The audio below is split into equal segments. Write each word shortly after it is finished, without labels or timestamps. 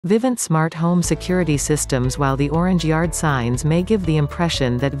Vivint Smart Home Security Systems. While the orange yard signs may give the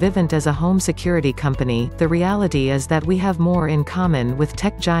impression that Vivint is a home security company, the reality is that we have more in common with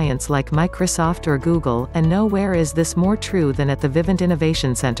tech giants like Microsoft or Google, and nowhere is this more true than at the Vivint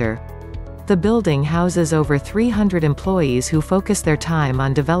Innovation Center. The building houses over 300 employees who focus their time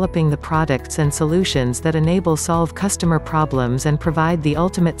on developing the products and solutions that enable solve customer problems and provide the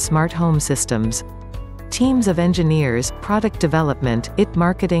ultimate smart home systems. Teams of engineers, product development,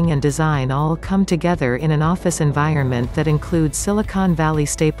 marketing and design all come together in an office environment that includes Silicon Valley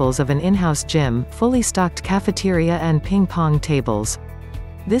staples of an in-house gym, fully stocked cafeteria and ping-pong tables.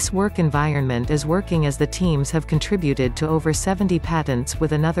 This work environment is working as the teams have contributed to over 70 patents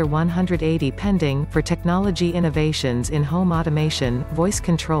with another 180 pending, for technology innovations in home automation, voice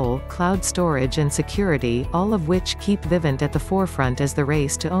control, cloud storage and security, all of which keep Vivint at the forefront as the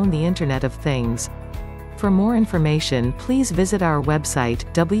race to own the Internet of Things. For more information, please visit our website,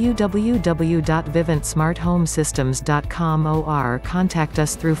 www.vivintsmarthomesystems.com, or contact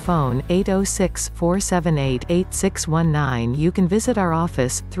us through phone, 806-478-8619. You can visit our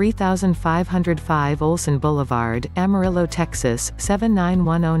office, 3505 Olsen Blvd, Amarillo, Texas,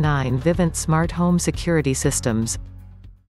 79109. Vivint Smart Home Security Systems.